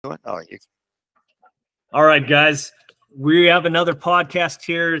Oh, all right, guys. We have another podcast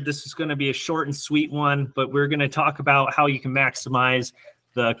here. This is going to be a short and sweet one, but we're going to talk about how you can maximize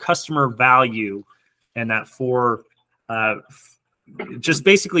the customer value and that for just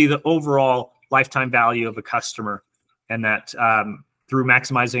basically the overall lifetime value of a customer, and that through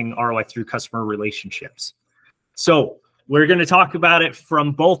maximizing ROI through customer relationships. So we're going to talk about it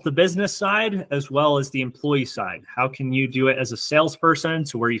from both the business side as well as the employee side. How can you do it as a salesperson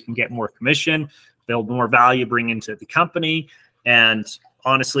to where you can get more commission, build more value, bring into the company, and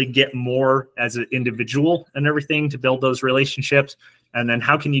honestly get more as an individual and everything to build those relationships. And then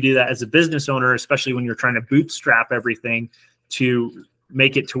how can you do that as a business owner, especially when you're trying to bootstrap everything to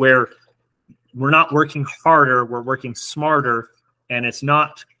make it to where we're not working harder, we're working smarter, and it's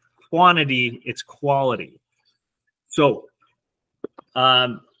not quantity, it's quality. So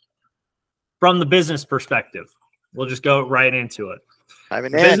from the business perspective, we'll just go right into it. The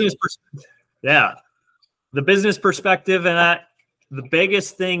business perspective, and that the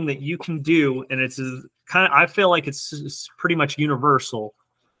biggest thing that you can do, and it's kind of, I feel like it's pretty much universal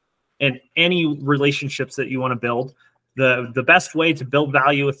in any relationships that you want to build. The best way to build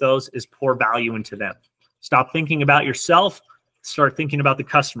value with those is pour value into them. Stop thinking about yourself. Start thinking about the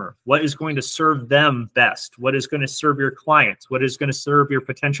customer. What is going to serve them best? What is going to serve your clients? What is going to serve your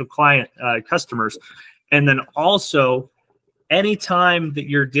potential client customers? And then also, anytime that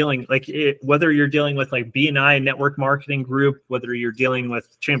you're dealing, whether you're dealing with like B&I network marketing group, whether you're dealing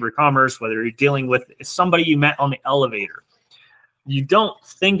with Chamber of Commerce, whether you're dealing with somebody you met on the elevator, you don't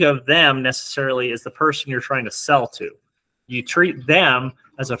think of them necessarily as the person you're trying to sell to. You treat them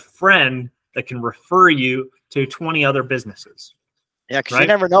as a friend that can refer you to 20 other businesses. Yeah, because you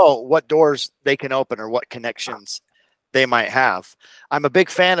never know what doors they can open or what connections they might have. I'm a big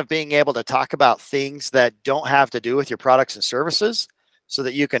fan of being able to talk about things that don't have to do with your products and services so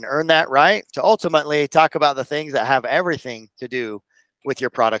that you can earn that right to ultimately talk about the things that have everything to do with your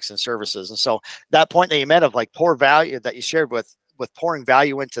products and services. And so that point that you made of like pour value that you shared with pouring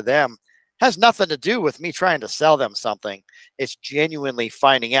value into them has nothing to do with me trying to sell them something. It's genuinely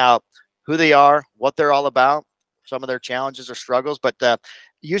finding out who they are, what they're all about, some of their challenges or struggles, but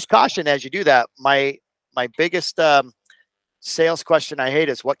use caution as you do that. My biggest sales question I hate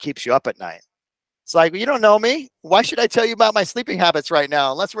is what keeps you up at night? It's like, you don't know me. Why should I tell you about my sleeping habits right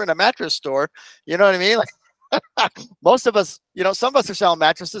now? Unless we're in a mattress store, you know what I mean? Like most of us, some of us are selling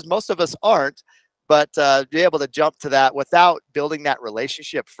mattresses. Most of us aren't, but be able to jump to that without building that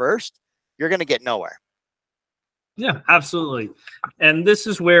relationship first, you're going to get nowhere. Yeah, absolutely. And this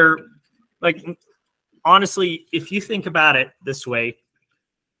is where, like, honestly, if you think about it this way,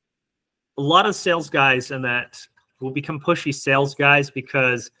 a lot of sales guys and that will become pushy sales guys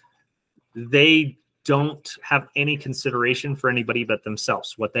because they don't have any consideration for anybody but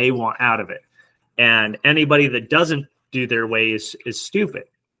themselves, what they want out of it. And anybody that doesn't do their way is stupid.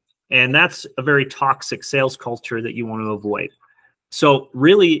 And that's a very toxic sales culture that you want to avoid. So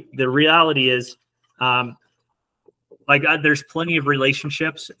really, the reality is, there's plenty of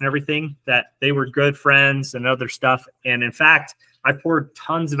relationships and everything that they were good friends and other stuff. And in fact, I poured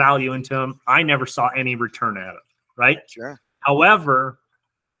tons of value into them. I never saw any return out of it, right? Sure. However,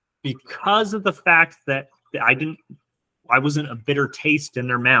 because of the fact that I wasn't a bitter taste in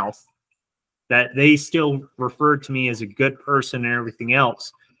their mouth, that they still referred to me as a good person and everything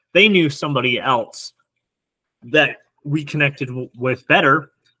else, they knew somebody else that we connected with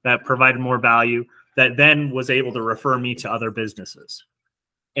better, that provided more value, that then was able to refer me to other businesses.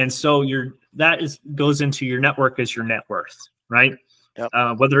 And so goes into your network as your net worth, right?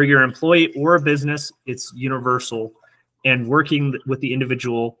 Yep. Whether you're an employee or a business, it's universal. And working with the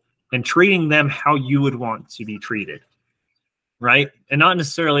individual and treating them how you would want to be treated, right? And not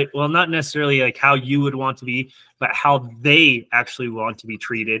necessarily like how you would want to be, but how they actually want to be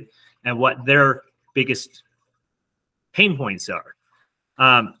treated and what their biggest pain points are.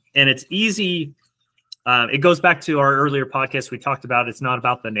 And it's easy. It goes back to our earlier podcast. We talked about it's not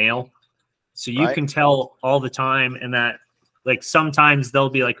about the nail. So you can tell all the time, and that like sometimes they'll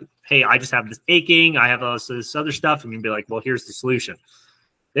be like, hey, I just have this aching. I have this other stuff. And you'll be like, well, here's the solution.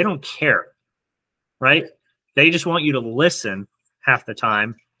 They don't care, right? They just want you to listen half the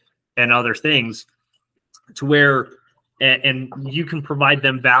time and other things to where, and you can provide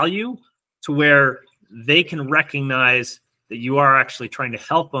them value to where they can recognize that you are actually trying to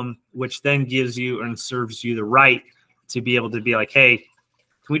help them, which then gives you and serves you the right to be able to be like, hey, can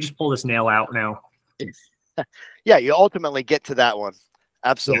we just pull this nail out now? Yeah, you ultimately get to that one.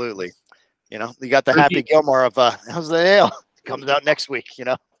 Absolutely. Yeah. You got the Happy Gilmore of how's the nail? Comes out next week,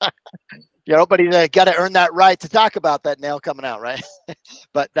 but you got to earn that right to talk about that nail coming out, right?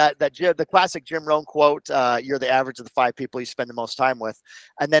 But the classic Jim Rohn quote, "You're the average of the 5 people you spend the most time with,"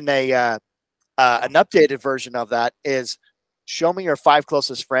 and then an updated version of that is, "Show me your 5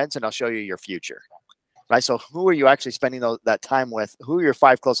 closest friends, and I'll show you your future." Right. So, who are you actually spending that time with? Who are your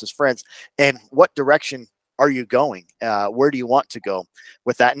 5 closest friends, and what direction are you going? Where do you want to go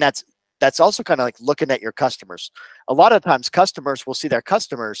with that? And that's also kind of like looking at your customers. A lot of times, customers will see their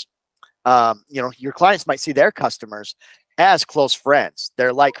customers. Your clients might see their customers as close friends.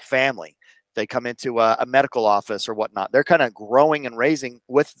 They're like family. They come into a medical office or whatnot. They're kind of growing and raising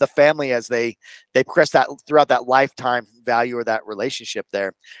with the family as they progress that throughout that lifetime value or that relationship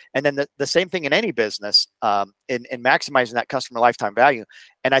there. And then the same thing in any business, in maximizing that customer lifetime value.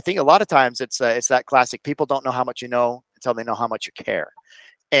 And I think a lot of times it's that classic: people don't know how much you know until they know how much you care.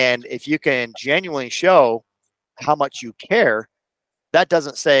 And if you can genuinely show how much you care, that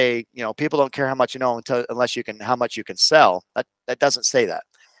doesn't say, people don't care how much you know unless you can, how much you can sell. That doesn't say that.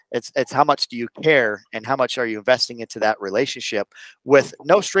 It's how much do you care and how much are you investing into that relationship with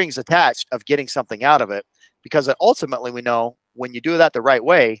no strings attached of getting something out of it. Because ultimately we know when you do that the right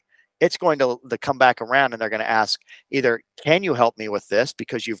way, it's going to come back around and they're going to ask either, can you help me with this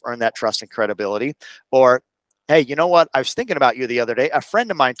because you've earned that trust and credibility? Or, hey, you know what? I was thinking about you the other day. A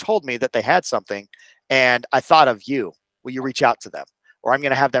friend of mine told me that they had something and I thought of you. Will you reach out to them? Or I'm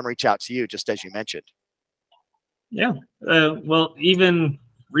going to have them reach out to you, just as you mentioned. Yeah. Well, even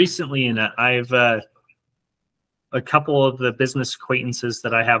recently in that, I've a couple of the business acquaintances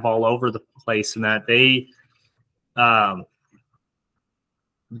that I have all over the place, and that they,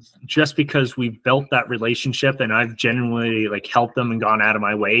 just because we've built that relationship and I've genuinely like helped them and gone out of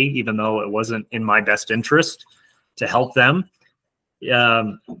my way, even though it wasn't in my best interest to help them,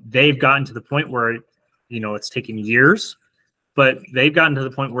 they've gotten to the point where, it's taken years, but they've gotten to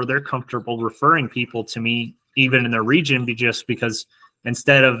the point where they're comfortable referring people to me, even in their region, just because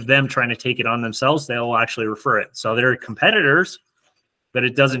instead of them trying to take it on themselves, they'll actually refer it. So they're competitors, but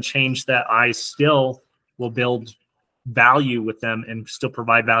it doesn't change that I still will build value with them and still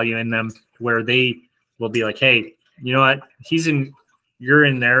provide value in them, where they will be like, hey, you know what? You're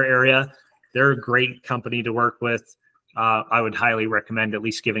in their area. They're a great company to work with. I would highly recommend at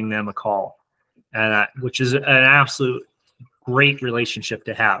least giving them a call, and which is an absolute great relationship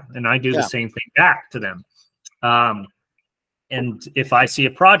to have. And I do the same thing back to them. And if I see a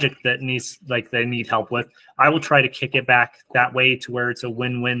project that they need help with, I will try to kick it back that way to where it's a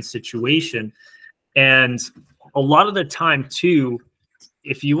win-win situation. And a lot of the time too,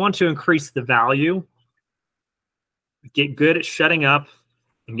 if you want to increase the value, get good at shutting up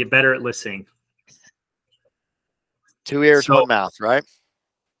and get better at listening. 2 ears, 1 mouth, right?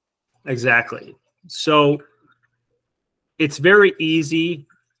 Exactly. So it's very easy,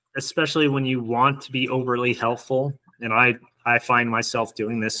 especially when you want to be overly helpful. And I find myself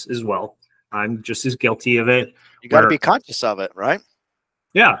doing this as well. I'm just as guilty of it. You got to be conscious of it, right?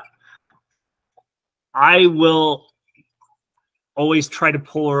 Yeah. I will always try to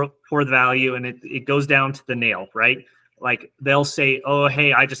pour the value, and it goes down to the nail, right? Like they'll say, oh,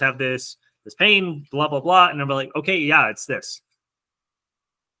 hey, I just have this pain, blah, blah, blah. And I'm like, okay, yeah, it's this.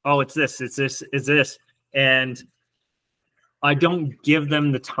 Oh, it's this, it's this, it's this. And I don't give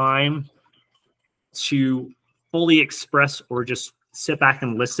them the time to fully express or just sit back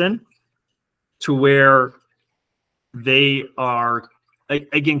and listen, to where they are,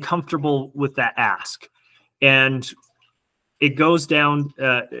 again, comfortable with that ask. And it comes down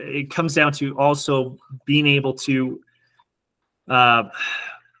to also being able to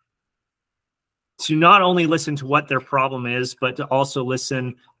not only listen to what their problem is, but to also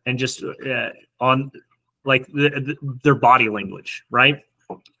listen and just on like their body language, right?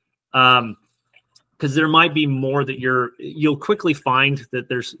 Because there might be more that you'll quickly find that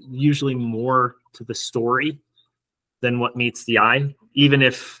there's usually more to the story than what meets the eye, even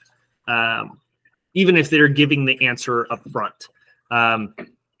if they're giving the answer up front. And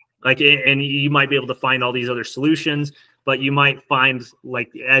you might be able to find all these other solutions, but you might find,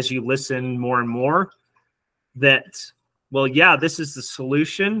 like, as you listen more and more, that, well, yeah, this is the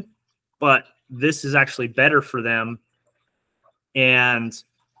solution, but this is actually better for them. And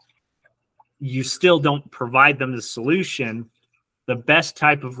you still don't provide them the solution. The best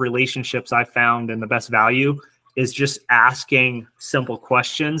type of relationships I found and the best value is just asking simple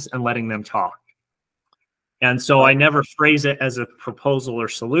questions and letting them talk. And so I never phrase it as a proposal or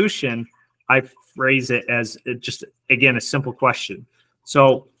solution. I phrase it as just, again, a simple question.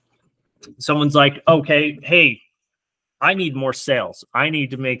 So someone's like, okay, hey, I need more sales. I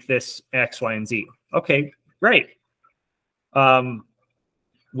need to make this X, Y, and Z. Okay, great.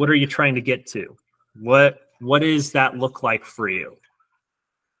 what are you trying to get to? What does that look like for you?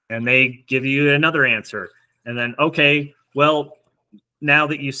 And they give you another answer. And then, okay, well, now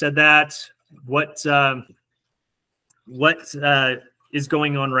that you said that, what is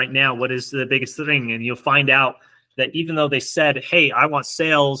going on right now? What is the biggest thing? And you'll find out that even though they said, hey, I want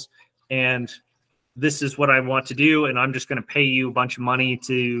sales and this is what I want to do, and I'm just going to pay you a bunch of money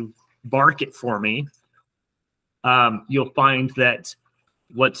to market for me, you'll find that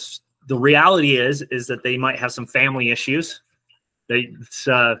what's the reality is that they might have some family issues. They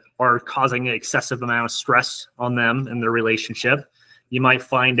are causing an excessive amount of stress on them in their relationship. You might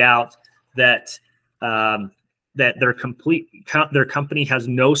find out that that their company has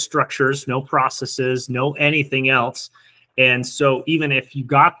no structures, no processes, no anything else. And so even if you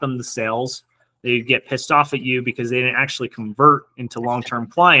got them the sales, they get pissed off at you because they didn't actually convert into long-term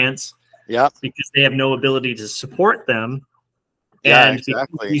clients. Yep. Because they have no ability to support them. Yeah, and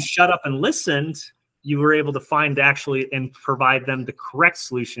exactly. Because you shut up and listened, you were able to find actually and provide them the correct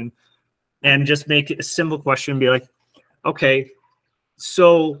solution, and just make it a simple question and be like, okay,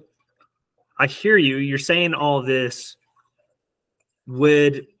 so I hear you. You're saying all this.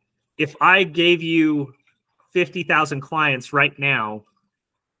 If I gave you 50,000 clients right now,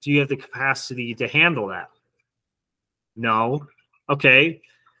 do you have the capacity to handle that? No. Okay.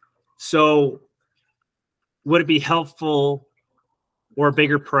 So would it be helpful or a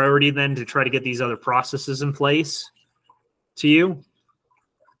bigger priority then to try to get these other processes in place to you?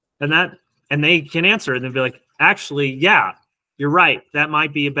 And they can answer it and be like, actually, yeah, you're right. That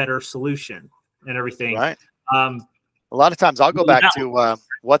might be a better solution and everything. Right. A lot of times I'll go back to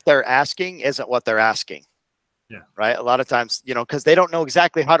what they're asking isn't what they're asking. Yeah. Right. A lot of times, because they don't know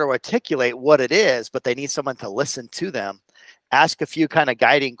exactly how to articulate what it is, but they need someone to listen to them, ask a few kind of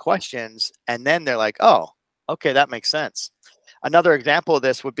guiding questions, and then they're like, oh, okay, that makes sense. Another example of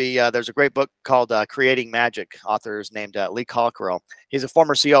this would be there's a great book called Creating Magic. Author is named Lee Cockerell. He's a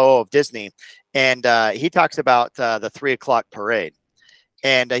former COO of Disney, and he talks about the 3 o'clock parade.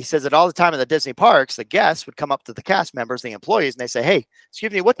 And he says that all the time in the Disney parks, the guests would come up to the cast members, the employees, and they say, hey,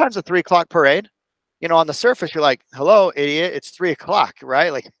 excuse me, what time's the 3 o'clock parade? On the surface, you're like, hello, idiot, it's 3 o'clock,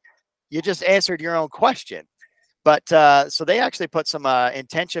 right? Like, you just answered your own question. But so they actually put some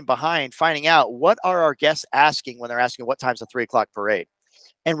intention behind finding out what are our guests asking when they're asking what time's the 3 o'clock parade.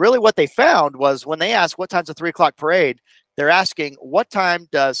 And really what they found was when they asked what time's the 3 o'clock parade, they're asking what time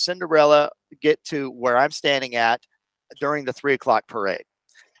does Cinderella get to where I'm standing at during the 3 o'clock parade.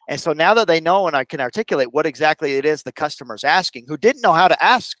 And so now that they know and I can articulate what exactly it is the customer's asking, who didn't know how to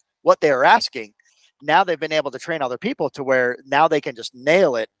ask what they were asking, now they've been able to train other people to where now they can just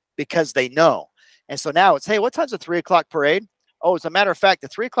nail it because they know. And so now it's, hey, what time's the 3 o'clock parade? Oh, as a matter of fact, the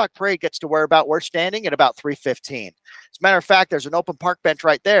 3 o'clock parade gets to where we're standing at about 3:15. As a matter of fact, there's an open park bench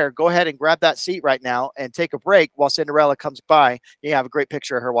right there. Go ahead and grab that seat right now and take a break while Cinderella comes by. You have a great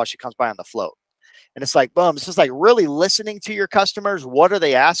picture of her while she comes by on the float. And it's like, boom, it's just like really listening to your customers. What are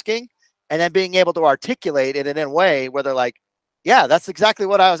they asking? And then being able to articulate it in a way where they're like, yeah, that's exactly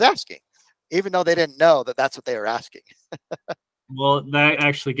what I was asking, even though they didn't know that that's what they were asking. Well, that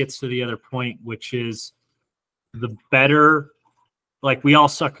actually gets to the other point, which is the better, like we all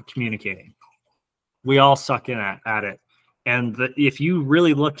suck at communicating. We all suck at it. And if you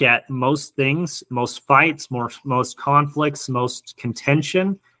really look at most things, most fights, most conflicts, most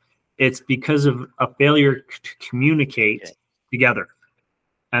contention, it's because of a failure to communicate together.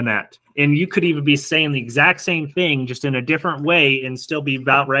 And you could even be saying the exact same thing, just in a different way, and still be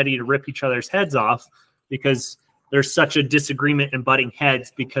about ready to rip each other's heads off because there's such a disagreement and butting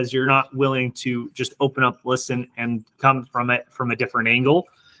heads because you're not willing to just open up, listen, and come from it from a different angle.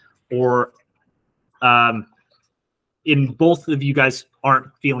 Or in both of you guys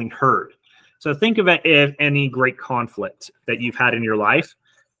aren't feeling heard. So think of it as any great conflict that you've had in your life.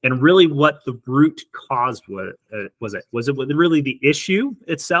 And really what the root cause was it? Was it really the issue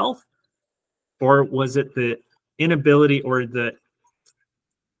itself? Or was it the inability or the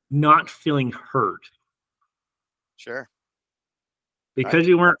not feeling heard? Sure. Because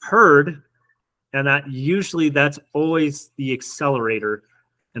you weren't heard, and that's always the accelerator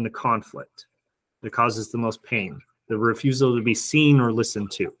in the conflict that causes the most pain, the refusal to be seen or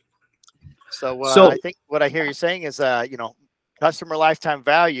listened to. So I think what I hear you saying is, customer lifetime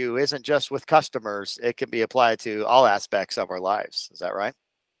value isn't just with customers. It can be applied to all aspects of our lives. Is that right?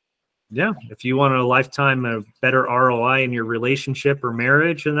 Yeah. If you want a lifetime of better ROI in your relationship or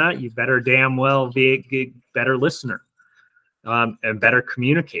marriage and that, you better damn well be a better listener, and better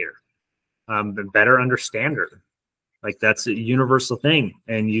communicator, and better understander. Like that's a universal thing.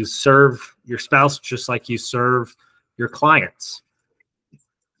 And you serve your spouse just like you serve your clients.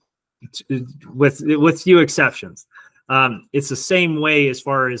 with few exceptions. It's the same way as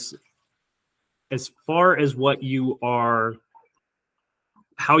far as what you are,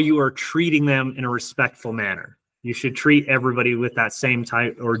 how you are treating them in a respectful manner. You should treat everybody with that same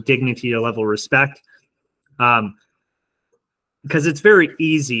type or dignity or level of respect. Because it's very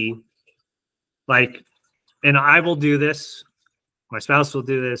easy, like, and I will do this, my spouse will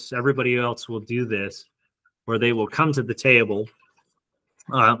do this, everybody else will do this, where they will come to the table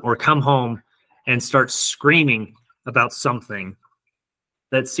or come home and start screaming about something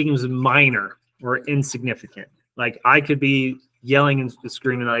that seems minor or insignificant. Like, I could be yelling and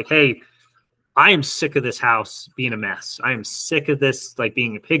screaming like, hey, I am sick of this house being a mess. I am sick of this, like,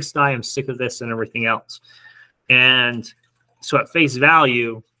 being a pigsty. I'm sick of this and everything else. And so at face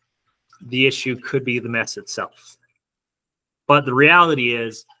value, the issue could be the mess itself. But the reality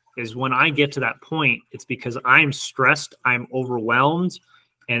is when I get to that point, it's because I'm stressed, I'm overwhelmed,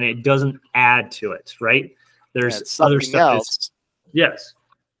 and it doesn't add to it, right? There's other stuff else. Yes.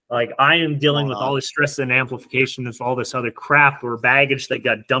 Like, I am dealing with all this stress and amplification of all this other crap or baggage that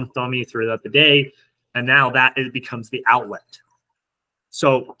got dumped on me throughout the day. And now that it becomes the outlet.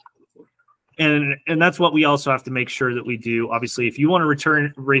 So, and that's what we also have to make sure that we do. Obviously, if you want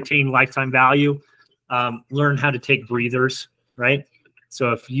to retain lifetime value, learn how to take breathers, right?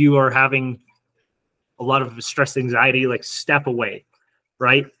 So if you are having a lot of stress, anxiety, like, step away,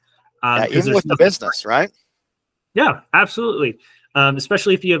 right? Even with the business, right? Yeah, absolutely.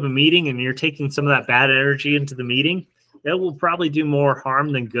 Especially if you have a meeting and you're taking some of that bad energy into the meeting, it will probably do more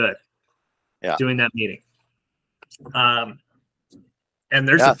harm than good. Doing that meeting. And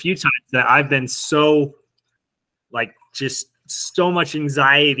there's a few times that I've been so, like, just so much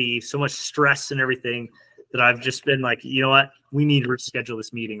anxiety, so much stress and everything that I've just been like, you know what? We need to reschedule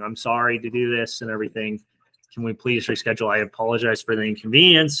this meeting. I'm sorry to do this and everything. Can we please reschedule? I apologize for the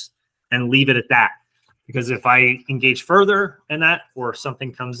inconvenience, and leave it at that. Because if I engage further in that, or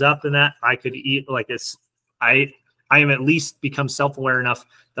something comes up in that, I could eat like this. I am at least become self-aware enough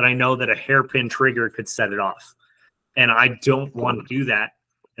that I know that a hairpin trigger could set it off. And I don't want to do that.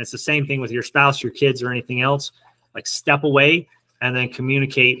 And it's the same thing with your spouse, your kids, or anything else. Like, step away and then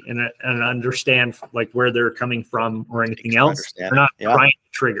communicate and understand, like, where they're coming from or anything else. They're not trying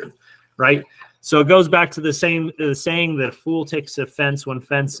to trigger, right? So it goes back to the saying that a fool takes offense when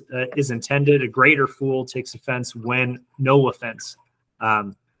offense is intended. A greater fool takes offense when no offense,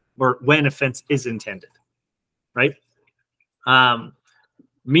 or when offense is intended, right?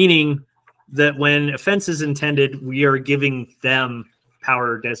 Meaning that when offense is intended, we are giving them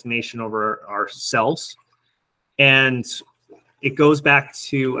power or designation over ourselves. And it goes back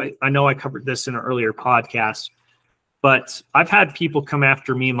to, I know I covered this in an earlier podcast, but I've had people come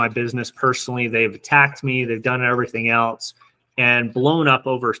after me in my business personally. They've attacked me. They've done everything else and blown up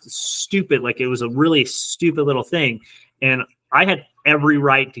over stupid, like, it was a really stupid little thing. And I had every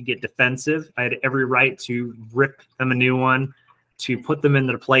right to get defensive. I had every right to rip them a new one, to put them in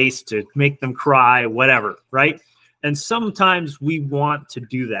their place, to make them cry, whatever, right? And sometimes we want to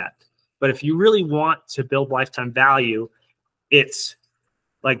do that. But if you really want to build lifetime value, it's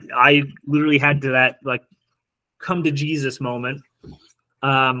like, I literally had to that, like, come to Jesus moment,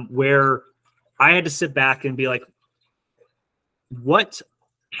 where I had to sit back and be like, what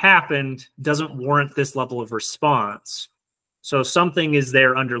happened doesn't warrant this level of response. So something is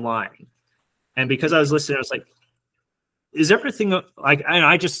there underlying. And because I was listening, I was like, is everything like, and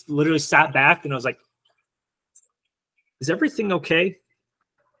I just literally sat back and I was like, is everything okay?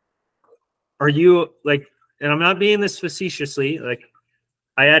 Are you, like, and I'm not being this facetiously, like,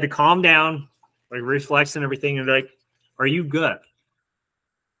 I had to calm down, like, reflex and everything, and be like, are you good?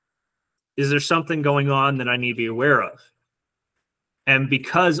 Is there something going on that I need to be aware of? And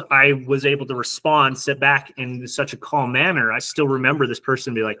because I was able to respond, sit back in such a calm manner, I still remember this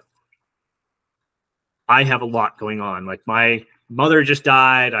person be like, I have a lot going on. Like, my mother just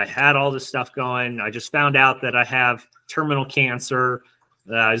died. I had all this stuff going. I just found out that I have terminal cancer.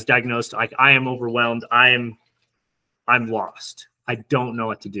 I was diagnosed. Like, I am overwhelmed. I'm lost. I don't know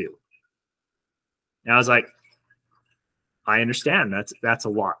what to do. And I was like, I understand. That's a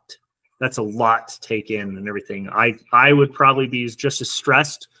lot. That's a lot to take in and everything. I would probably be just as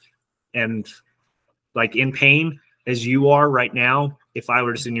stressed and, like, in pain as you are right now if I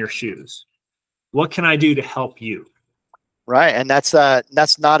was in your shoes. What can I do to help you? Right. And that's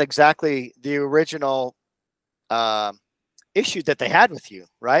not exactly the original issue that they had with you,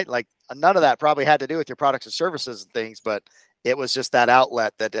 right? Like, none of that probably had to do with your products and services and things, but it was just that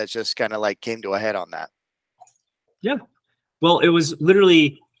outlet that just kind of, like, came to a head on that. Yeah. Well, it was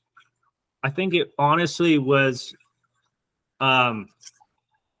literally, I think it honestly was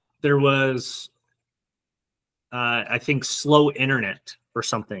there was, I think, slow internet or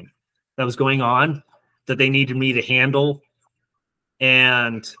something that was going on that they needed me to handle.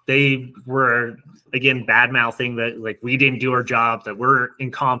 And they were, again, bad mouthing that like we didn't do our job, that we're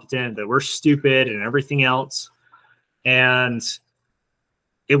incompetent, that we're stupid and everything else. And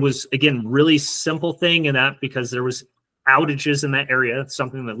it was, again, really simple thing in that because there was outages in that area,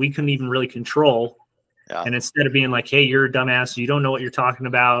 something that we couldn't even really control. Yeah. And instead of being like, hey, you're a dumbass, you don't know what you're talking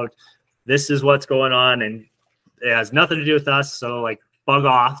about, this is what's going on, and it has nothing to do with us, so like bug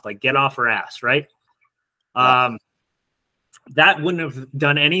off, like get off our ass, right? Yeah. That wouldn't have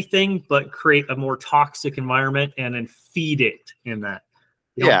done anything but create a more toxic environment and then feed it in that.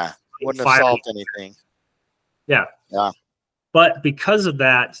 Yeah. Wouldn't have solved anything. Yeah. Yeah. But because of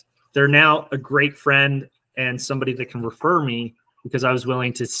that, they're now a great friend and somebody that can refer me because I was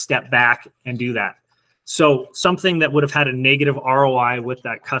willing to step back and do that. So something that would have had a negative ROI with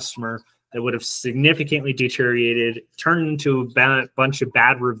that customer that would have significantly deteriorated, turned into a bunch of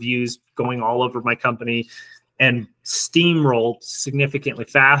bad reviews going all over my company, and steamrolled significantly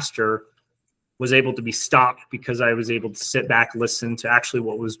faster, was able to be stopped because I was able to sit back, listen to actually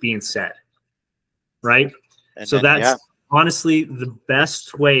what was being said, right? And so then, that's honestly the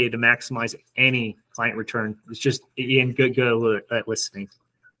best way to maximize any client return. It's just being good at listening.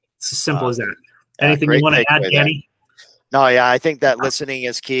 It's as simple as that. Anything you want to add, Danny? No, yeah, I think that listening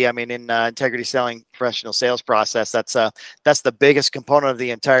is key. I mean, in integrity selling, professional sales process, that's the biggest component of the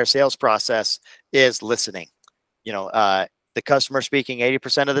entire sales process is listening. You know, the customer speaking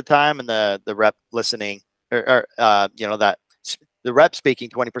 80% of the time, and the rep listening, or you know, that the rep speaking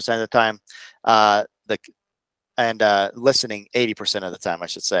 20% of the time, listening 80% of the time, I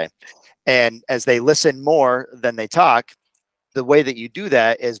should say. And as they listen more than they talk, the way that you do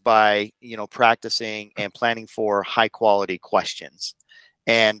that is by, you know, practicing and planning for high quality questions.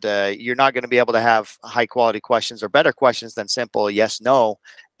 And you're not going to be able to have high quality questions or better questions than simple yes, no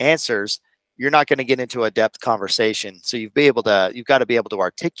answers. You're not going to get into a depth conversation. So you've got to be able to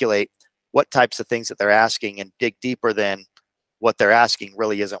articulate what types of things that they're asking and dig deeper than what they're asking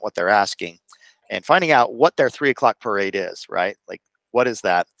really isn't what they're asking, and finding out what their 3 o'clock parade is, right? Like, what is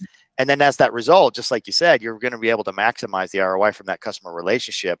that? And then as that result, just like you said, you're going to be able to maximize the ROI from that customer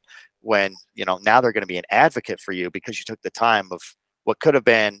relationship when, you know, now they're going to be an advocate for you because you took the time of what could have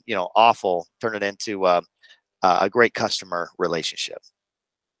been, you know, awful, turn it into a great customer relationship.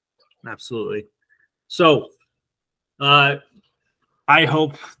 Absolutely. So I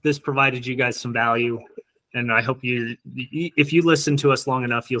hope this provided you guys some value. And I hope if you listen to us long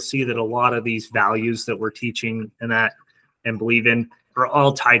enough, you'll see that a lot of these values that we're teaching and believe in are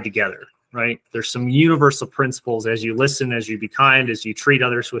all tied together, right? There's some universal principles as you listen, as you be kind, as you treat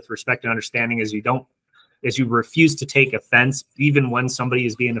others with respect and understanding, as you refuse to take offense, even when somebody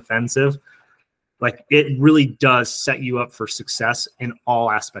is being offensive. Like, it really does set you up for success in all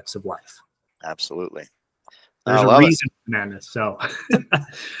aspects of life. Absolutely. There's a reason for madness. So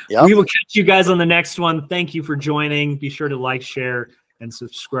we will catch you guys on the next one. Thank you for joining. Be sure to like, share, and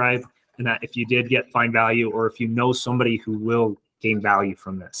subscribe. And that if you did find value, or if you know somebody who will gain value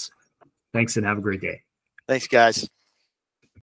from this. Thanks and have a great day. Thanks, guys.